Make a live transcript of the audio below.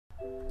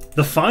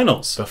The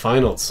finals. The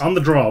finals. On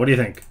the draw, what do you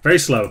think? Very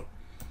slow.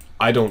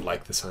 I don't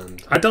like this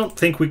hand. I don't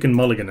think we can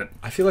mulligan it.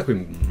 I feel like we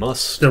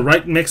must. The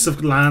right mix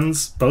of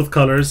lands, both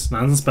colours,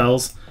 lands and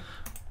spells.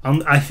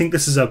 I think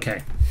this is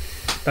okay.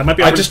 That might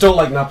be. I just don't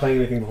like not playing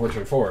anything before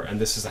turn 4, and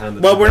this is the hand.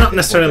 That well, we're not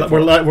necessarily.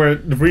 We're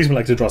the reason we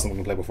like to draw something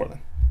we can play before then.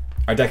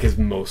 Our deck is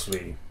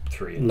mostly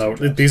 3 and low.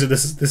 This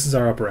is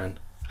our upper end.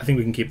 I think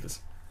we can keep this.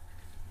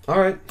 All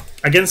right.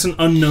 Against an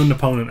unknown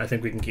opponent, I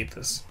think we can keep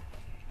this.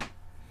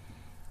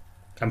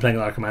 I'm playing a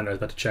lot of commander. I was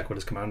about to check what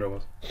his commander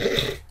was,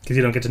 because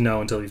you don't get to know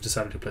until you've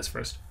decided who plays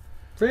first.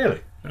 Really?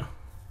 No.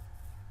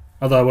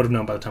 Although I would have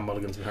known by the time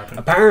mulligans would happen.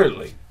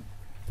 Apparently,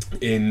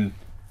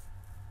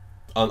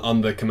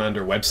 on the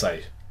commander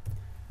website,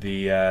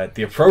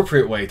 the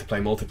appropriate way to play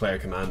multiplayer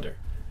commander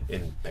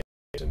in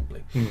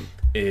simply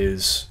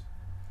is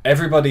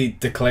everybody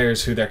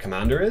declares who their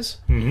commander is,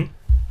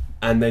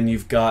 and then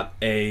you've got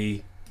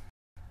a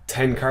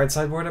 10 card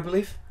sideboard, I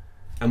believe,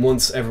 and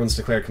once everyone's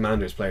declared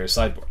commanders, players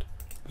sideboard.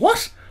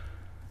 What?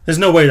 There's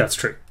no way that's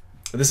true.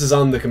 This is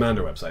on the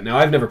commander website. Now,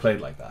 I've never played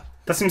like that.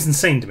 That seems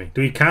insane to me. Do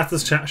we cast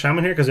this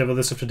shaman here because we have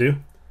other stuff to do?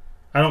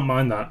 I don't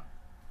mind that.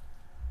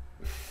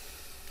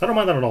 I don't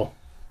mind that at all.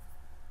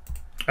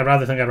 I'd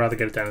rather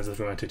get it down as if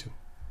we went to.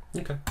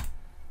 Okay.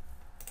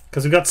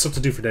 Because we've got stuff to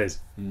do for days.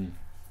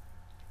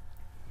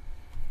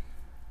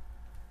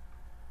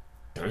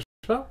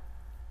 Spell?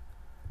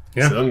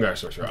 Yeah. Silumgar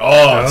Sorcerer.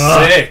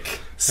 Oh, sick!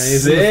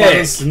 He's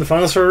Sick! in the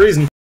finals for a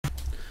reason.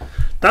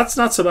 That's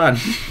not so bad.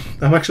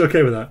 I'm actually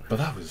okay with that. But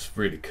that was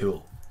really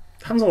cool.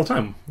 It happens all the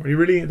time. Were you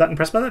really that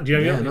impressed by that?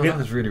 That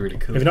was really, really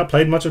cool. Have you not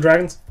played much of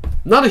Dragons?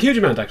 Not a huge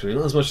amount, actually.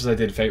 Not as much as I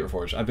did Fate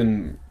Reforged. I've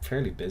been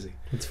fairly busy.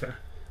 That's fair.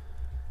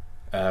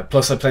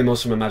 Plus, I play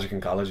most of my Magic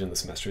in college and the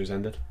semester has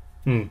ended.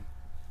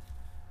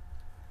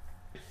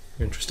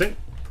 Interesting.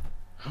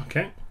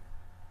 Okay.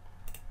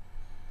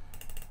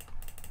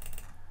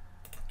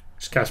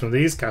 Just cast one of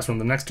these, cast one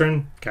the next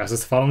turn, cast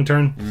this the following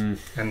turn,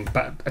 and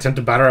attempt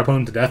to batter our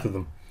opponent to death with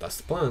them. That's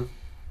the plan.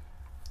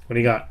 What do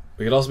you got?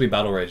 We could also be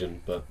Battle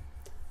Raging, but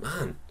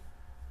man,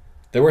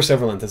 there were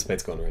several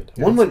Anticipates going around.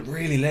 One went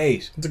really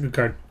late. It's a good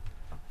card.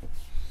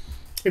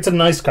 It's a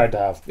nice card to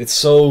have. It's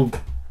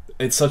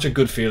such a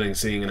good feeling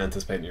seeing an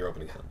Anticipate in your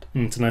opening hand.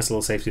 It's a nice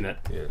little safety net.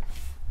 Yeah.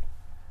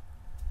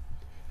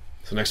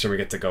 So next turn we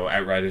get to go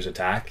Outriders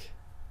attack.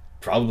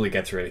 Probably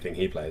get through anything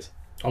he plays.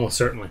 Almost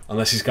certainly.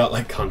 Unless he's got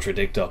like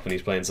Contradict up and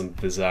he's playing some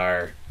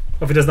bizarre.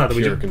 Well, if he does that,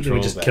 we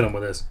just bet. kill him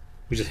with this.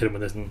 We just hit him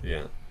with this, and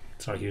yeah,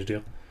 it's not a huge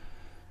deal.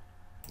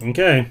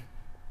 Okay.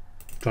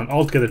 Drawn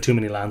altogether too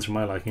many lands for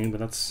my liking, but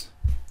that's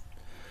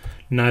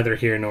neither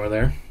here nor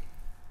there.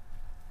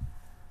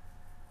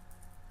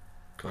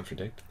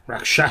 Contradict.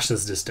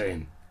 Rakshas's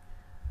Disdain.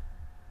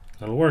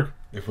 That'll work.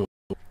 It will.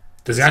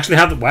 Does he actually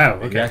have the... Wow,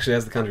 okay. He actually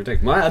has the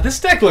Contradict. This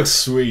deck looks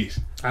sweet.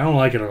 I don't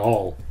like it at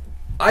all.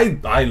 I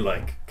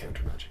like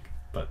Counter Magic,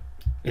 but...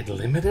 It's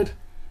limited?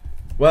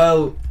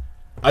 Well,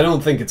 I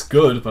don't think it's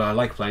good, but I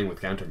like playing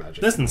with Counter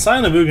Magic. Listen,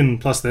 Scion of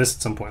Ugin plus this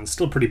at some point is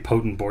still pretty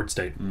potent board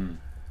state.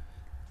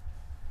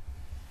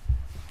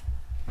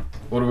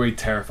 What are we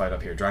terrified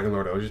of here? Dragon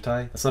Lord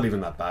Ojutai? That's not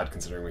even that bad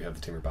considering we have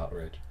the Temur Battle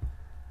Rage.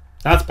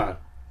 That's bad.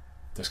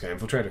 Disc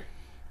Infiltrator.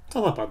 It's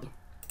not that bad, though.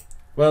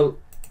 Well,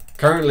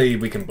 currently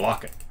we can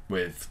block it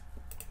with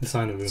the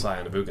Scion of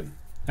Ugin.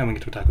 And we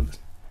get to attack with this.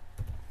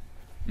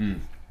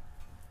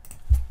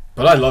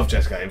 But I love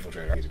Jeskai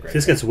Infiltrator. He's a great if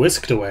this gets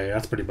whisked away,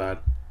 that's pretty bad.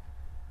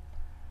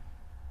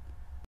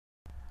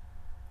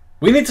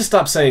 We need to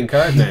stop saying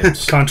card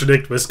names.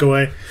 Contradict, whisk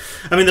away.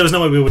 I mean, there was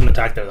no way we wouldn't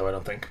attack there, though, I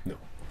don't think. No.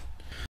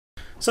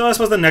 So I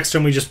suppose the next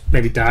turn we just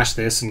maybe dash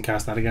this and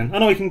cast that again. Oh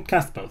no, we can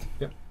cast both.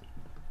 Yep.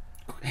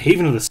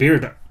 Haven of the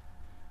Spirit.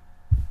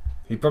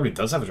 He probably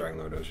does have a Dragon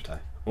Lord Ojutai.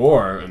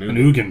 Or an Ugin. An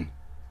Ugin.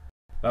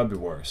 That would be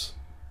worse.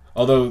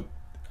 Although...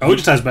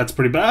 Ojutai's bet's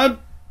pretty bad.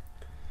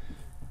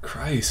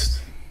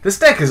 Christ. This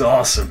deck is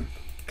awesome.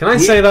 Can I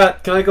say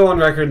that? Can I go on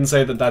record and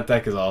say that that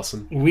deck is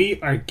awesome?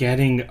 We are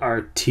getting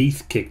our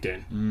teeth kicked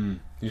in.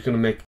 You're going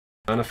to make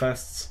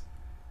manifests?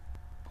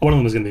 One of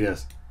them is going to be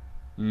this.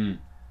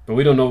 But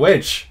we don't know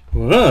which.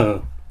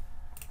 Whoa.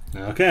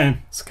 Okay.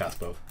 Let's cast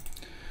both.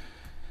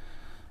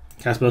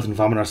 Cast both and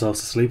vomit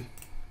ourselves to sleep.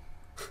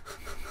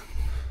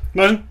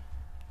 Imagine.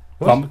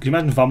 Could you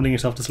imagine vomiting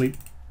yourself to sleep?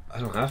 I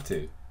don't have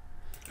to.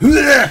 You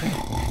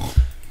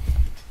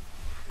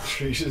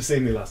should have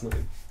seen me last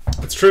night.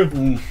 That's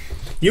true.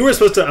 You were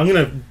supposed to... I'm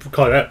going to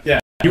call it out. Yeah.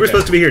 You were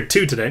supposed to be here at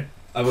 2 today.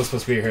 I was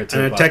supposed to be here at 2.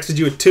 And I texted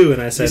you at 2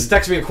 and I said... You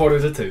texted me at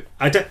 1:45.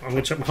 I'm going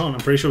to check my phone. I'm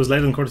pretty sure it was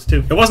later than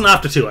 1:45. It wasn't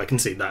after 2, I can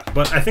see that.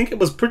 But I think it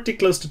was pretty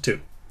close to 2.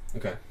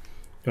 Okay.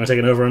 You want to take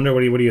an over-under? What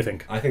do you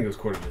think? I think it was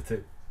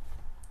 1:45.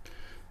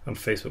 On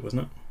Facebook,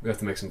 wasn't it? We have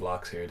to make some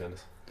blocks here,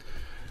 Dennis.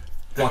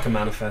 Block a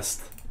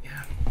manifest.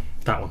 Yeah.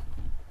 That one.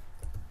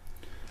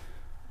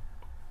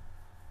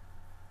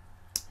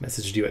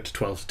 Messaged you at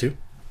 12 to 2.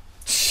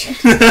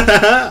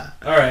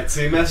 Alright,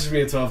 so you messaged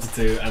me at 12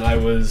 to 2 and I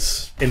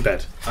was... in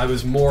bed. I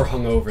was more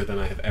hungover than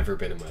I have ever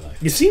been in my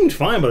life. You seemed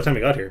fine by the time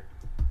you got here.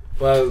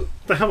 Well...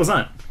 What the hell was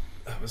that?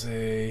 That was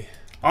a...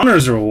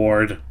 Honours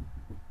reward.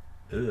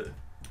 Ugh.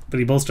 But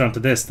he bolstered onto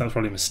this. That was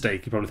probably a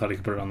mistake. He probably thought he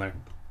could put it on there.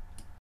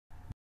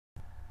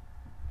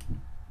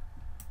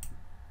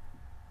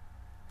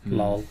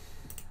 Lol.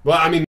 Well,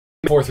 I mean,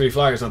 4-3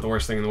 flyer is not the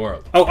worst thing in the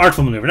world. Oh,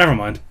 artful maneuver. Never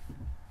mind.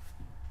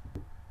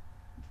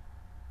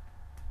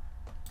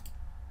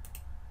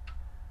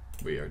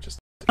 We are just...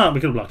 Oh, we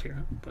could have blocked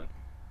here, but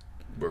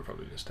We're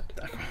probably just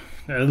dead.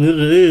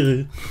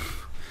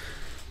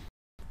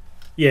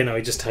 Yeah, no,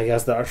 he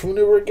has the artful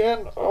maneuver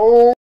again.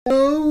 Oh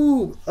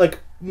no! Like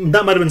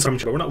that might have been some,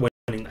 but we're not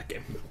winning that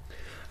game.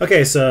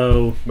 Okay,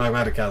 so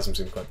Magmatic Chasm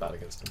seems quite bad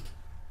against him.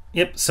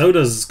 Yep. So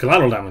does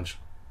collateral damage.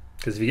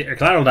 Because if you get your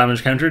collateral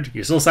damage countered,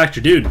 you still sacked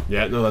your dude.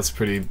 Yeah, no, that's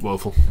pretty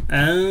woeful.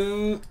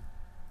 I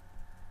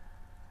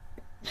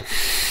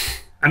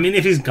mean,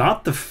 if he's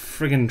got the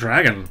friggin'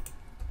 dragon,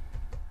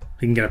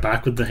 he can get it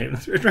back with the Haven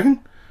Spirit Dragon.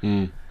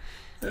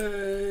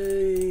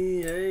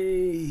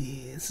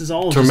 This is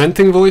all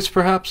Tormenting Voice,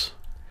 perhaps?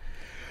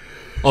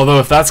 Although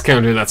if that's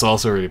countered, that's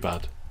also really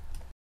bad.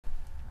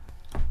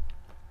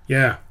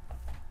 Yeah.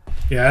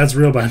 Yeah, that's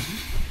real bad.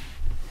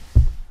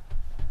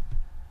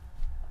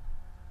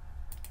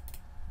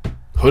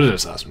 Hooded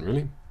Assassin,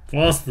 really?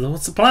 What's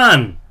the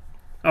plan?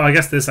 Oh, I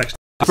guess this actually...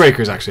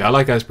 Icebreakers, actually. I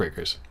like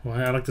Icebreakers. Well,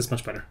 I like this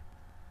much better.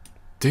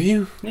 Do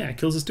you? Yeah, it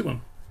kills his 2-1.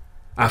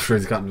 After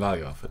he's gotten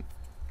value off it.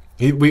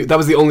 That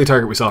was the only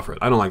target we saw for it.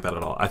 I don't like that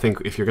at all. I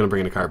think if you're going to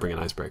bring in a card, bring in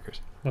Icebreakers.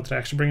 What did I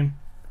actually bring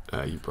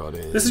in? You brought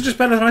in... This is just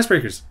better than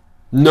Icebreakers.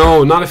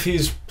 No, not if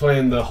he's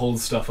playing the hold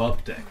stuff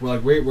up deck.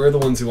 We're the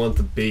ones who want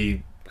to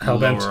be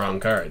Hellbent. lower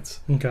on cards.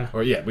 Okay.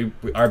 Or yeah,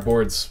 our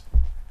boards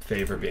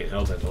favour being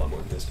Hellbent a lot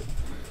more than this do.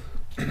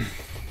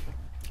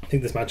 I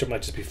think this matchup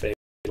might just be favored,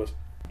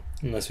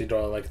 unless we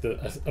draw like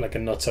a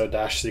nutso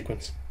dash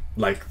sequence,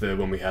 like the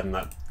one we had in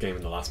that game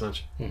in the last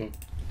match. Well,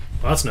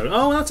 that's no.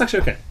 Oh, that's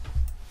actually okay.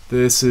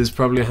 This is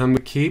probably a hand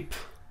we keep.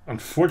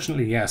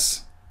 Unfortunately,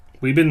 yes.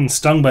 We've been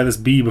stung by this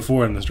bee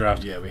before in this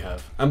draft. Yeah, we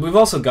have, and we've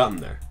also gotten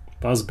there.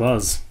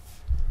 Buzz.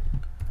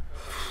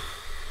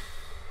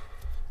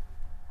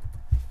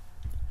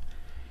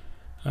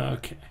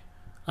 Okay,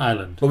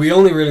 island. But we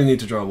only really need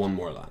to draw one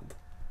more land.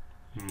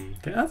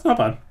 Okay, that's not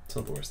bad. It's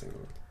not the worst thing in the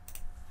world.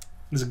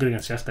 This is good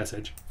against Chef's Death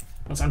Age.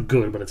 Well, it's not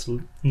good, but it's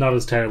not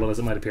as terrible as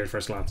it might appear at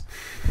first glance.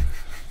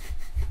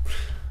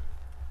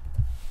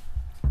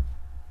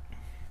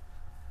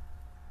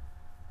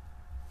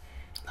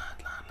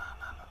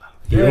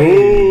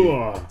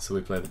 Yo! So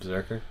we play the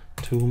Berserker.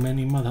 Too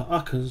many mother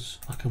uckers.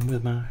 I come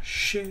with my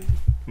shit.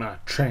 My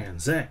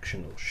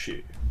transactional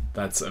shit.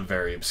 That's a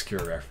very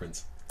obscure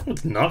reference.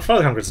 It's not.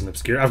 Father Conqueror's an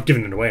obscure. I've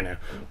given it away now.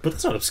 But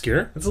that's not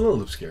obscure. It's a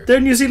little obscure.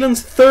 They're New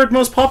Zealand's third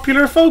most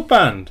popular folk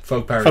band.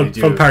 Folk parody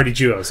duo. Folk party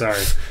duo,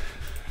 sorry.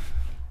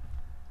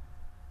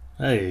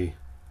 Hey.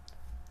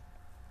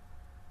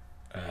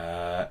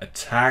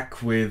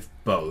 Attack with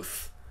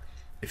both.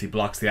 If he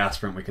blocks the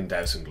aspirant, we can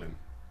douse and gloom.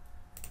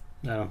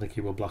 I don't think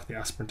he will block the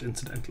aspirant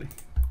incidentally.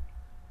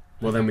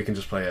 Well, then we can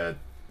just play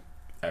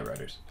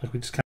Outriders. Like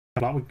we just can't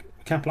block. We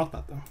can't block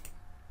that though.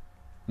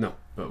 No,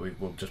 but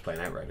we'll just play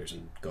an Outriders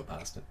and go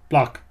past it.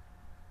 Block.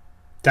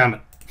 Damn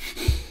it.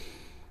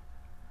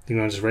 You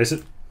want to just race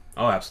it?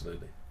 Oh,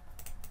 absolutely.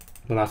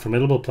 Well, not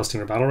formidable plus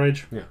Team Battle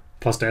Rage. Yeah.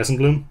 Plus Douse and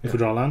Gloom if we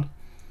draw a land.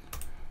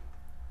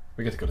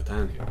 We get to go to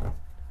town here.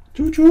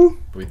 Choo choo.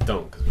 But we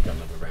don't because we've got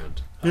another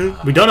round.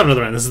 We don't have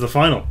another round. This is the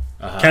final.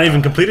 Can't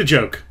even complete a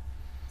joke.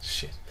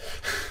 Shit.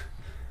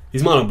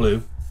 He's mono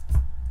blue.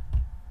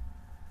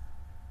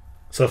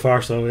 So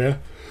far, so yeah.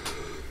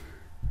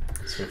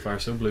 So far,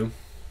 so blue.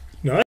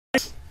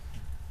 Nice.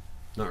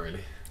 Not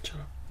really. Shut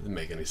up. Doesn't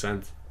make any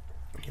sense.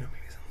 You don't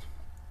make any sense.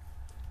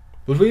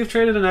 Would we have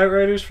traded an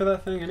Outriders for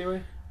that thing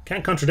anyway?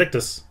 Can't contradict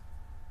us.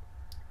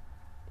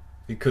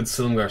 You could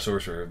Silumgar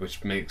Sorcerer,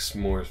 which makes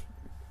more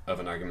of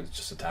an argument to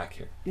just attack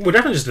here. We're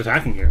definitely just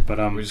attacking here, but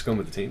We're just going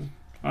with the team.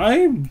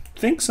 I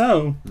think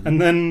so. And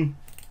then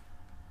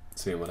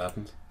Seeing what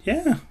happens.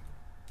 yeah.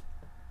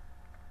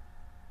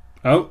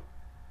 Oh.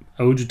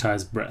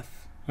 Ojutai's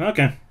Breath.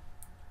 Okay.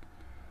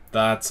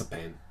 That's a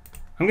pain.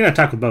 I'm gonna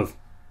attack with both.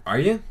 Are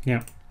you?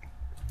 Yeah.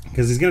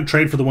 Because he's gonna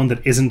trade for the one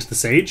that isn't the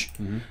Sage,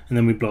 and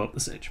then we blow up the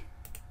Sage.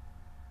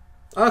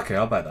 Okay,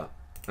 I'll buy that.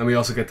 And we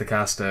also get to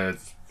cast a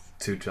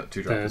two drop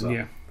as well.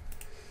 Yeah.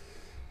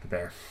 The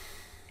bear.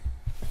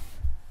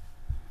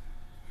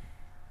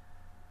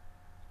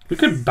 We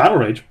could Battle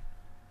Rage.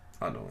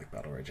 I don't like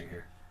battle raging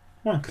here.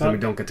 Why? Because then we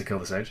don't get to kill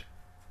the Sage.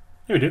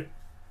 Yeah, we do.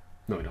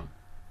 No, we don't.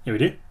 Yeah, we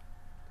do.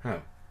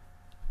 How?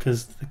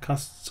 Because it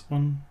costs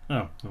one.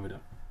 Oh, no, we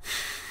don't.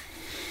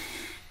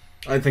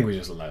 I think we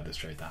just allowed this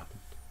trade to happen.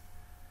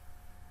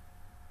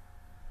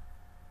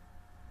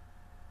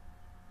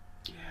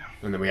 Yeah.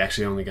 And then we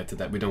actually only get to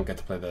that. We don't get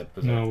to play the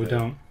Berserk. No, we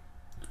don't.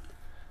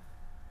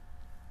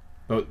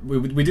 But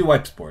we do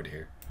wipe board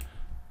here.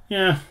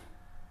 Yeah.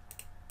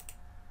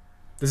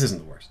 This isn't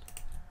the worst.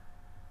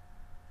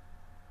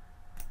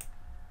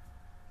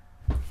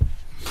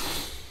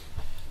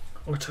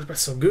 Oh, talk about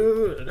so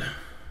good.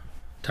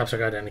 Taps our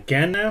guy down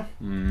again now?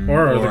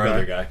 Or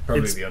other guy.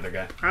 Probably the other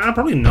guy.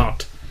 Probably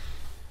not.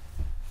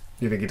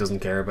 You think he doesn't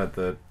care about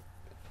the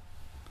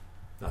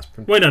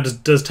Aspirin. Wait, no.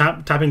 Does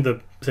tapping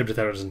the Saber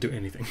Tether doesn't do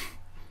anything?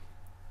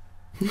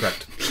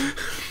 Correct.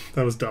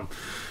 That was dumb.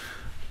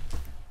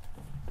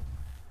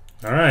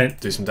 All right.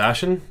 Do some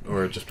dashing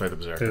or just play the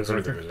Berserker? Do the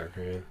Probably Berserker. the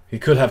Berserker, yeah. He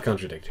could have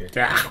contradict here.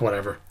 Ah,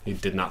 whatever. He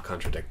did not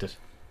contradict it.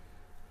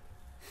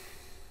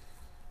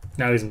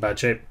 Now he's in bad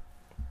shape.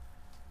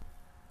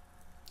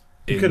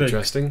 He could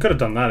have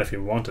done that if he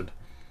wanted.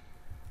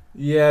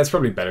 Yeah, it's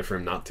probably better for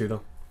him not to,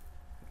 though.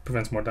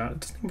 Prevents more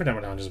damage. Doesn't prevent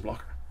more damage as a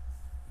blocker.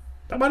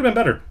 That might have been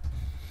better.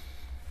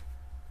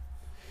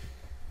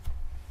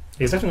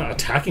 He's definitely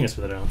not attacking us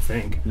with it, I don't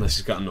think. Unless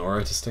he's got an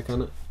aura to stick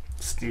on it.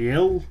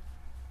 Still?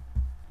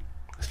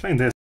 He's playing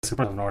this. He's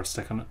probably have an aura to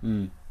stick on it.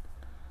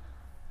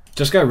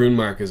 Just got Rune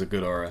Mark is a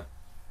good aura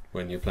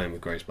when you're playing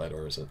with Grace Blade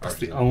auras. That's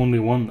the only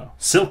one, though.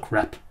 Silk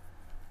Rep.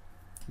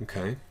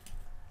 Okay.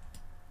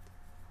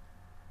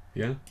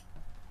 Yeah?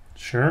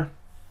 Sure.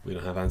 We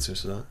don't have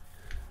answers to that.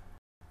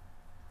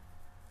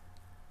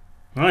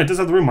 Alright, it does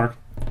have the Rune Mark.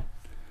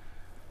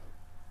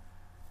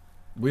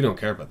 We don't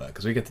care about that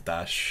because we get to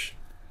dash.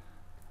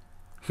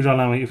 If we draw a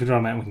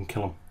man, we can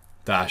kill him.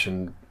 Dash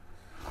and...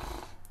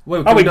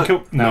 Wait, we can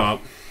kill... No.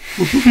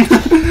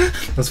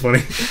 That's funny.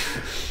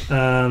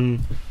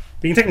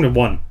 We can take him to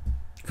 1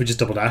 if we just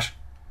double dash.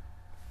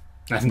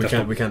 We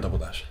can't double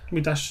dash. Can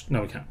we dash?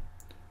 No, we can't.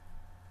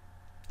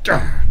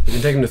 We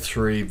can take him to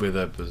 3 with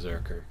a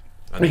Berserker.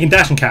 We can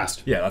dash and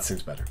cast. Yeah, that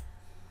seems better.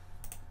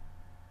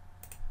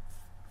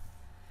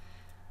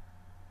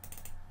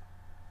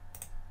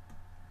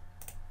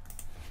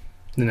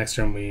 The next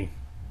turn we...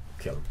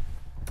 Kill him.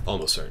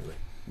 Almost certainly.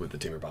 With the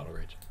Teamer Battle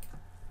Rage.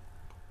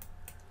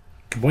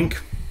 Boink.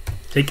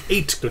 Take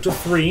 8. Go to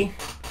 3.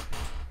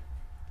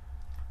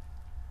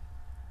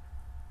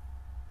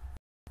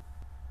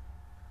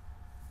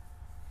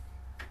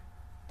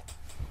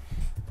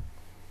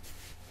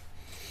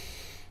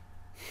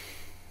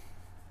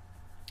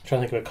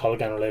 Trying to think of a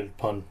Colligan related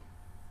pun.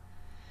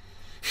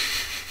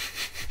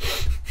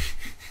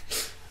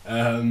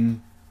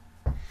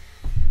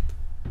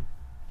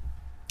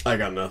 I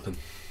got nothing.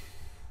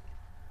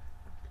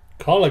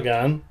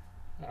 Colligan?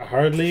 I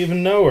hardly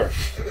even know her.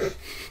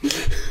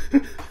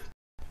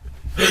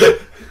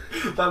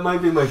 That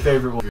might be my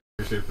favourite one.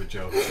 Stupid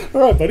joke.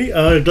 Alright, buddy.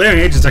 Glaring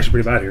Age is actually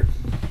pretty bad here.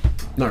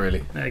 Not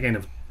really. Gain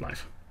of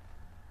life.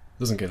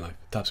 Doesn't gain life.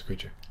 Taps a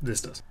creature.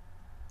 This does.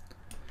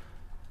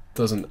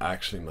 Doesn't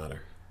actually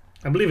matter.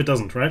 I believe it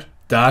doesn't, right?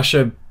 Dash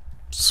a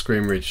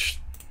Scream Reach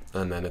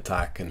and then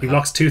attack. And he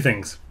blocks 2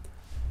 things.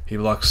 He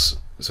blocks...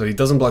 So he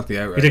doesn't block the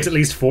outright. He takes at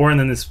least 4 and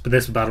then this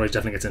Battle Rage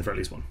definitely gets in for at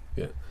least 1.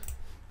 Yeah.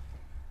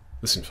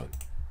 This seems fine.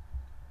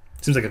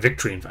 Seems like a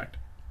victory, in fact.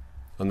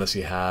 Unless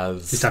he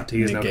has... He's tapped. He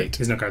has negate.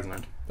 no cards in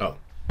hand. Oh.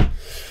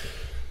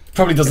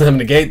 Probably doesn't have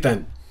negate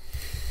then.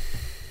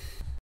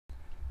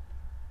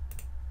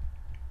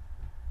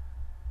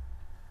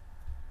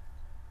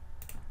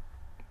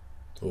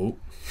 Oh.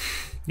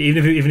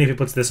 Even if he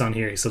puts this on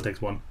here, he still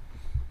takes 1.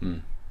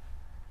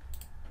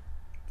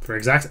 For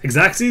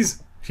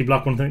Exaxes, if you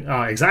block 1 thing...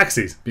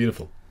 Exaxes.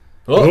 Beautiful.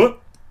 Oh!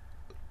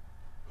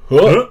 We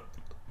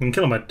can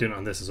kill him by doing it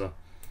on this as well.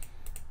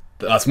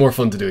 That's more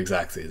fun to do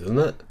Exaxes, isn't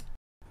it?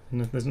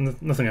 There's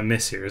nothing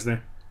amiss here, is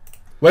there?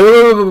 Wait.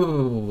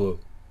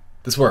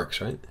 This works,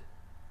 right?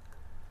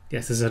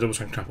 Yes, this is how double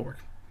strength trap will work.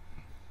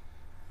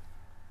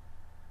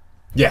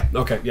 Yeah,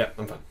 okay, yeah,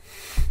 I'm fine.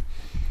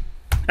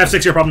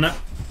 F6 your problem now.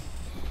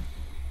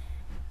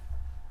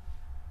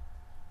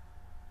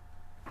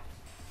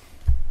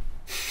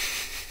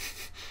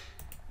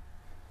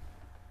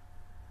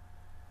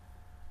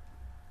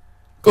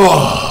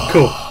 Oh,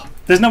 cool.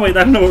 There's no way. I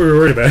don't know what we were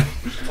worried about.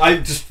 I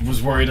just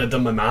was worried I'd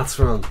done my maths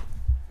wrong.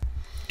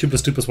 2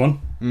 + 2 +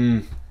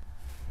 1.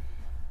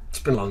 It's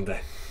been a long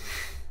day.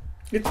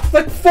 It's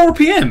like 4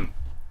 p.m.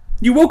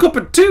 You woke up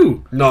at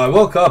 2. No, I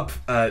woke up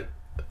at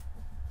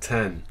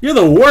 10. You're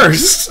the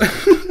worst.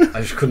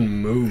 I just couldn't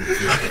move.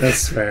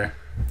 That's fair.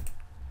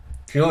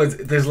 You know,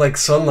 there's like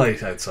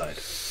sunlight outside.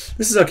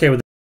 This is okay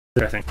with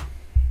the I think.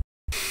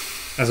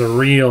 As a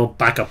real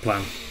backup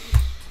plan.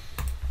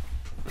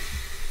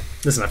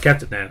 Listen, I've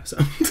kept it now, so.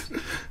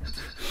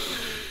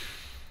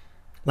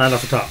 Land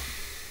off the top.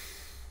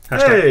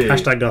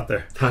 Hashtag got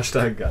there.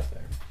 Hashtag got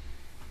there.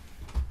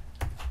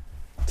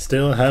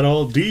 Still had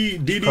all D.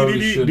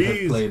 Probably should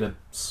have played a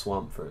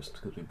swamp first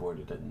because we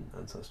boarded it in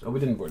Ancestor. Oh, we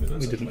didn't board it in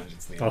Ancestor. We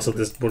didn't. Also,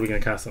 what are we going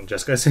to cast on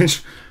Jessica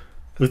Sage?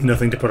 With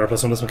nothing to put our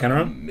 +1/+1 counter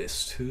on?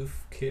 Misthoof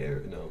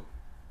Care? No.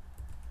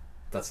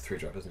 That's a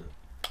 3-drop, isn't it?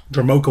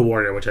 Dromoka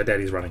Warrior, which I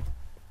doubt he's running.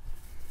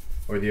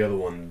 Or the other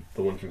one,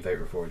 the one from Fate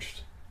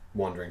Reforged.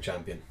 Wandering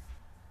Champion.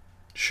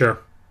 Sure.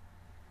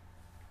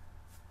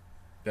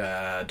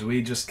 Do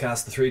we just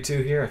cast the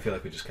 3/2 here? I feel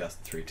like we just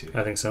cast the 3/2.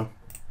 I think so.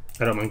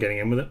 I don't mind getting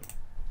in with it.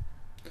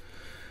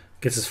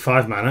 Gets us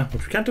 5 mana,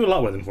 which we can't do a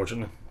lot with,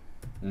 unfortunately.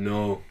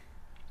 No.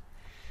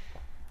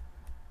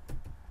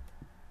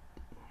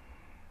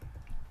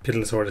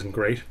 Pitiless Horde isn't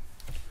great.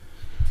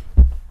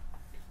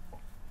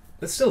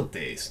 It's still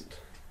decent.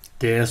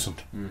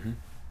 Decent. Mm-hmm.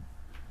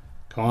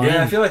 Come on.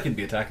 Yeah, I feel like he'd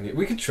be attacking it.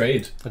 We could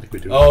trade. I think we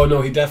do. Oh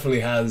no, he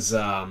definitely has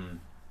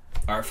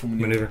Artful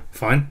maneuver.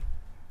 Fine.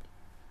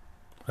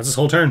 That's his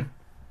whole turn.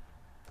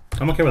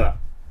 I'm okay with that.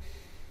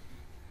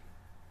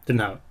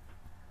 Didn't have it.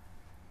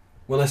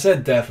 Well, I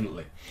said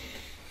definitely.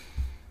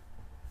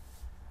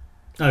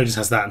 Oh, he just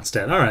has that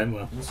instead. Alright,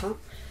 well. What's that?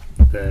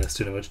 The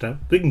student witch down.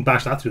 We can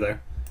bash that through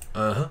there.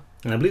 Uh-huh.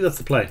 And I believe that's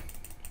the play.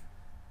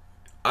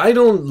 I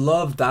don't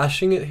love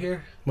dashing it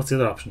here. What's the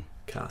other option?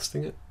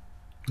 Casting it.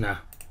 Nah.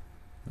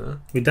 Nah.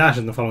 We dash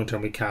in the following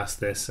turn, we cast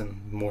this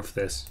and morph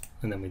this,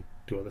 and then we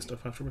do all this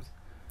stuff afterwards.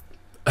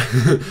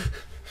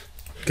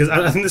 Because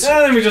I think this... Yeah,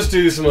 then we just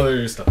do some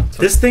other stuff.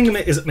 This thing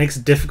makes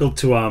it difficult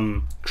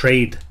to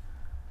trade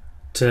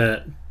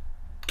to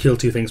kill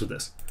two things with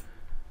this.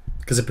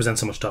 Because it presents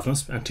so much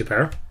toughness and 2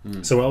 power.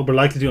 So what we're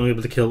likely to only be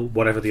able to kill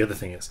whatever the other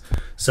thing is.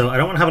 So I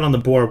don't want to have it on the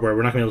board where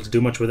we're not going to be able to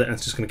do much with it and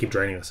it's just going to keep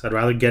draining us. I'd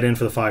rather get in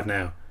for the 5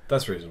 now.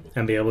 That's reasonable.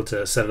 And be able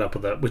to set it up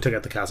with we took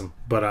out the chasm,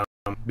 but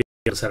be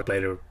able to set it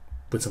later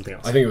with something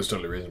else. I think it was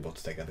totally reasonable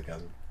to take out the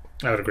chasm.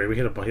 I would agree. We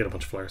hit a bunch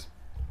of flyers.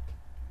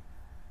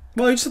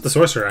 Well, he just hit the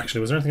sorcerer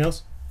actually. Was there anything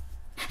else?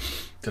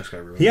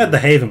 He had the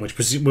Haven, which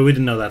well, we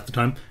didn't know that at the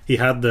time. He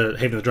had the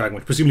Haven of the Dragon,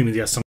 which presumably means he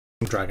has some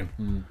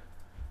dragon.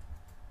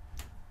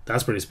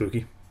 That's pretty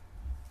spooky.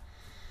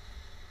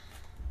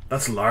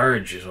 That's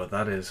large, is what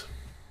that is.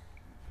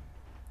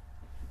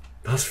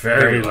 That's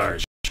very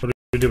large. What do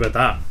we do about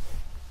that?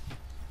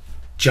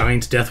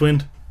 Giant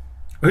Deathwind?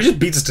 Or he just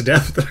beats us to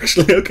death with it,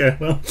 actually. Okay,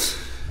 well.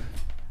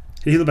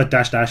 He heal about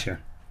dash here.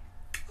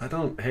 I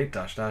don't hate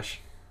dash.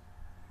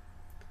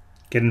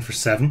 Get in for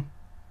 7.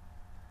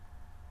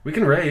 We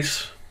can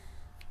race.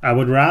 I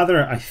would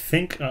rather, I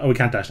think... Oh, we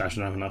can't dash. We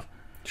don't have enough.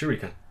 Sure we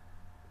can.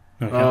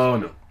 No, we can't. Oh,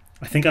 no.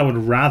 I think I would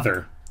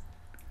rather...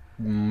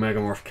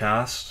 Megamorph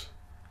cast.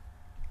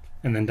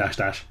 And then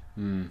dash.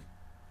 Oh,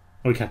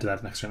 we can't do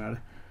that next turn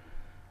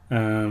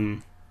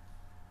either.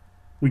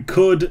 We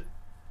could...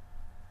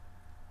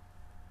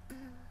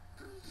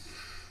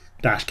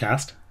 Dash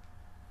cast.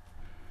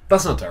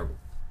 That's not terrible.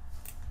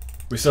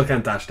 We still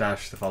can't dash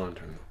the following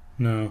turn.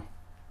 No.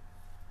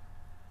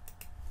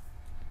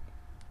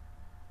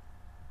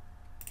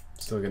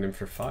 Still get him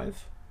for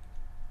 5.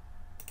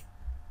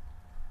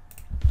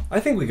 I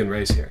think we can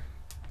race here.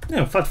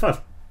 Yeah,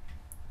 5/5.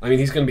 I mean,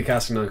 he's going to be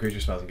casting non-creature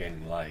spells and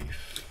gaining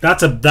life.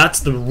 That's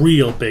the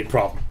real big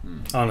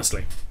problem,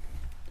 honestly.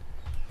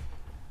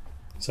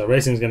 So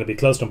racing is going to be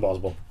close to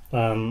impossible.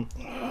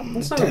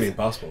 It's not going to be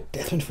impossible.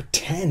 Deathwind for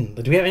 10.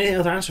 Do we have any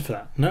other answer for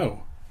that?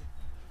 No.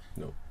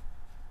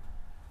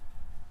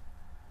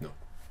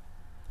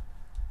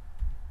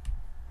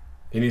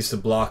 He needs to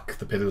block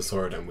the Pit of the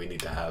Sword, and we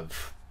need to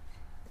have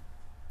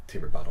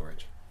Temur Battle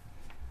Rage.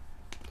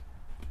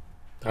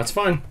 That's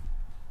fine.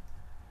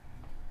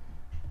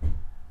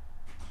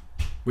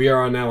 We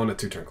are now on a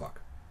 2-turn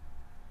clock.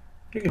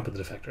 You can put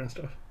the defector and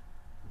stuff.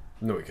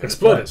 No, we can't.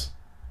 Explode it.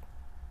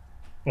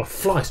 Oh,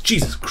 flies!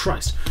 Jesus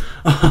Christ!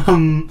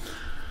 No.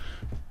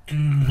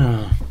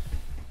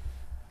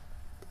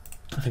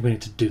 I think we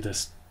need to do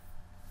this.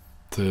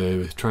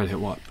 To try and hit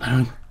what? I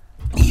don't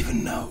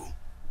even know.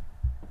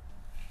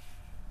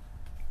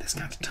 This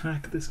can't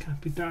attack. This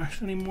can't be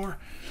dashed anymore.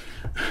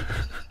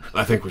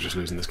 I think we're just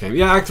losing this game.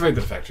 Yeah, activate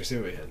the defector. See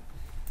what we hit.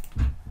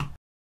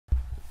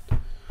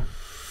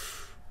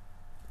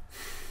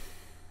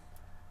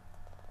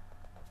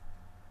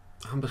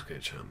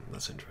 Ambuscade Sham.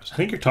 That's interesting. I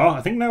think you're talking.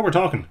 I think now we're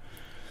talking.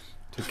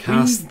 To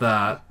cast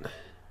that.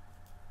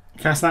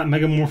 Cast that and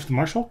Megamorph the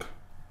Marshulk?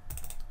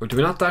 Or do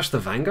we not dash the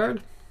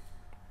Vanguard?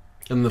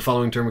 And the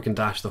following turn we can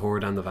dash the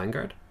Horde and the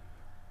Vanguard?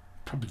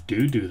 Probably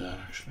do that,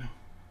 actually.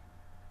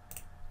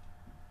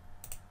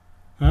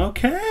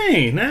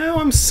 Okay, now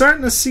I'm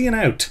starting to see an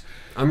out.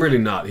 I'm really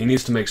not. He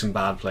needs to make some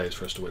bad plays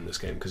for us to win this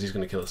game, because he's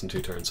going to kill us in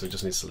 2 turns, so he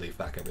just needs to leave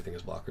back everything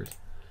as blockers.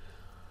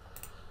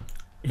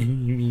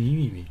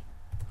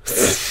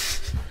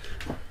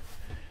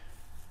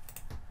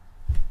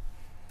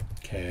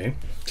 Okay.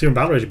 Team of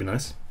Battle Rage would be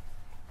nice.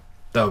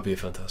 That would be a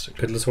fantastic.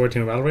 Pitiless Horde,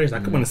 Team of Battle Rage,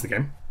 that could win us the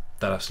game.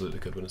 That absolutely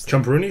could win us the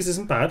game. Chumperoonies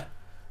isn't bad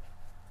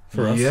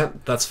for us. Yeah,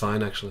 that's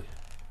fine, actually. Do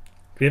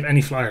we have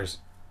any flyers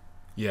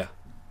Yeah.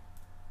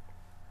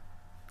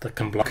 that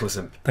can block?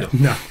 Listen,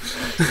 No.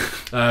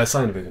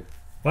 Sign of Ugin.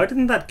 Why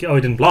didn't that... Oh,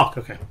 it didn't block.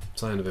 Okay.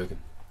 Sign of Ugin.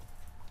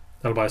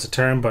 That'll buy us a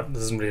turn, but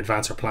this doesn't really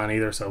advance our plan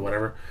either, so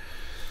whatever.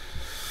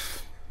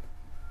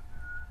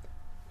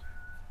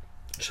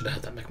 Should have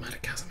had that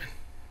Magmatic Chasm in.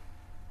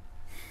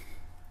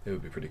 It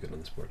would be pretty good on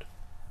this board.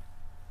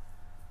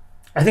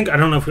 I don't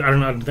know.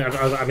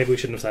 Maybe we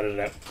shouldn't have started it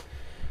out.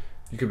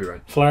 You could be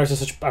right. Flyers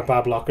are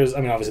bad blockers.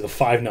 I mean, obviously the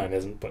 5/9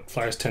 isn't, but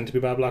flyers tend to be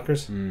bad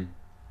blockers.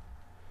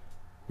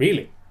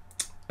 Really?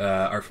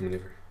 Artful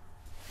Maneuver.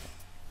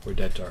 We're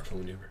dead to Artful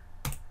Maneuver.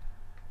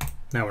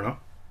 No, we're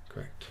not.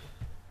 Correct.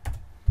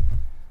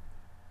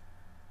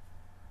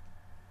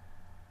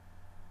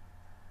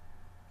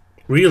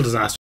 Real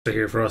disaster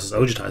here for us is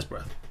Ojutai's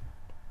Breath.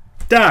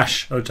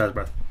 Dash! Ojutai's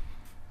Breath.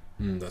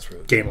 That's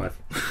real. Game life.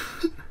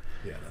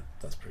 Yeah,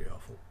 that's pretty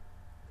awful.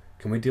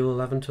 Can we deal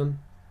 11 to him?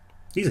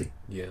 Easy.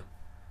 Yeah.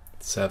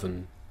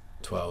 7,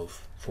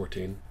 12,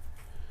 14.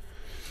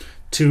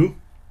 2.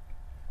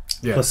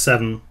 Yeah. plus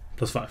 7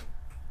 plus 5.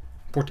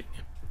 14.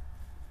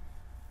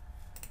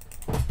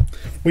 Yeah.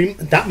 We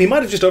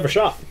might have just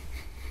overshot.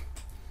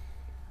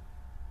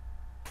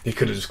 He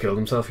could have just killed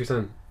himself, you're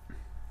saying?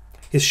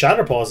 His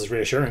Shatter Paws is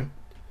reassuring.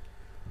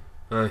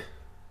 Aye.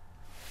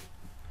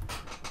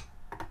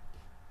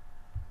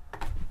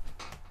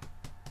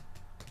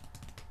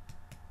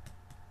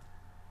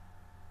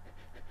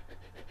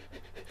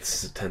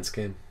 This is a tense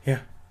game. Yeah.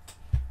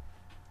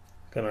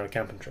 Going on a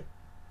camping trip.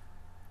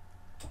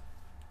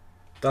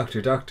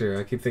 Doctor,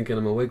 I keep thinking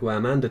I'm a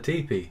wigwam and a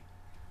teepee.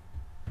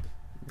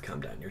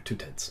 Calm down, you're too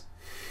tense.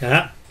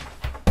 Yeah.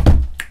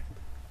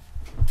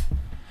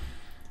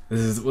 This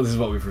is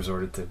what we've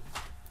resorted to.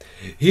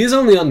 He is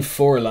only on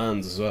 4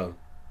 lands as well.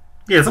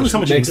 Yeah, it's only so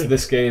much makes you can do.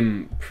 this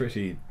game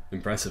pretty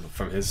impressive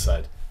from his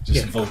side.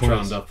 Just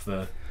Voltroned up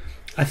the...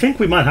 I think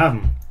we might have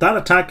him. That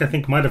attack, I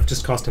think, might have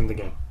just cost him the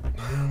game.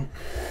 Well,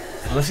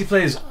 unless he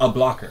plays a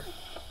blocker.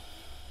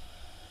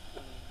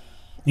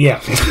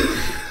 Yeah.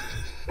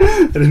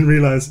 I didn't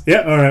realise.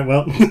 Yeah, alright,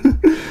 well.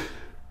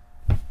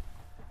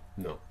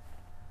 No.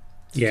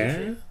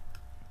 Yeah.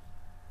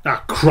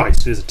 Ah,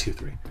 Christ, it is a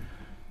 2-3.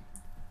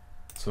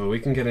 So we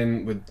can get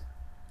in with...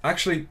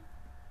 Actually,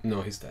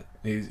 no, he's dead.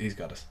 He's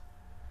got us.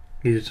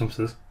 He did jumps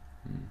this.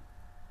 And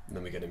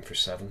then we get him for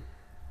 7.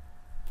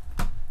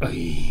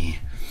 Aye.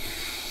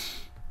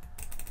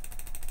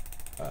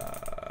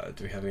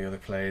 Do we have any other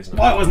plays? No.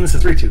 Why wasn't this a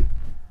 3-2?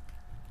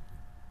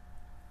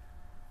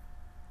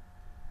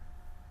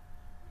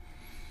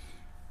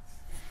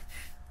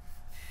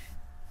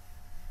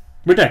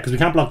 We're dead because we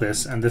can't block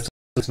this, and this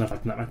is enough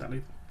after that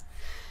lead.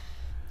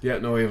 Yeah,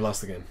 no, we've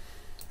lost the game.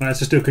 Right, let's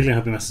just do it quickly and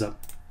hope he messes up.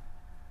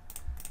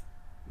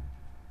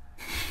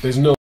 There's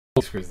no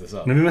he screws this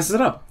up. Maybe he messes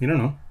it up. You don't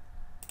know.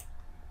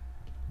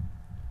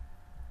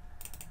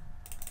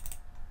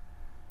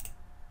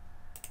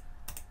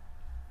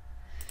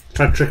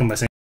 Try to trick him by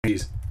saying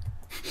jeez.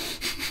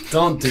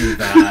 Don't do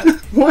that.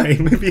 Why?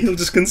 Maybe he'll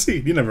just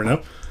concede. You never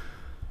know.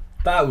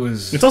 That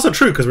was... It's also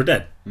true because we're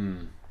dead.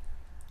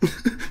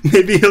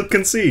 Maybe he'll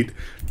concede.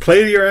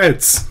 Play your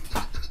outs.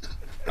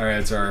 Our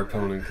outs are our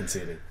opponent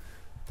conceding.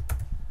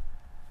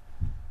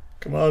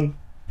 Come on.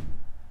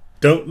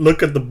 Don't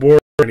look at the board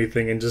or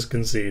anything and just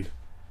concede.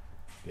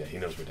 Yeah, he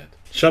knows we're dead.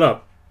 Shut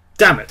up.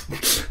 Damn it.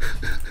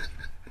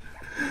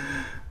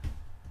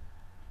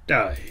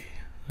 Die.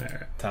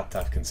 Right.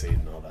 Tap, concede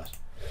and all that.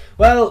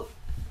 Well,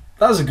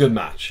 that was a good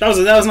match. That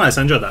was nice.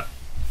 I enjoyed that.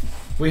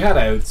 We had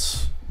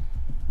outs.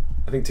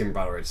 I think Team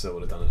Battle Rage still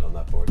would have done it on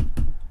that board.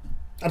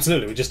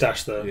 Absolutely. We just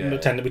dashed the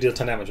 10. We deal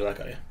 10 damage with that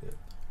guy. Yeah.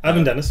 I've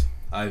been Dennis.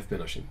 I've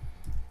been Oisin.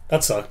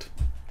 That sucked.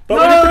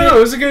 But no, it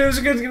was a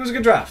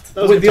good draft.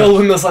 That was with the old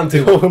Windmill Slam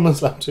 2. The old Windmill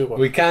Slam 2.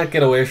 We can't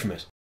get away from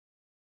it.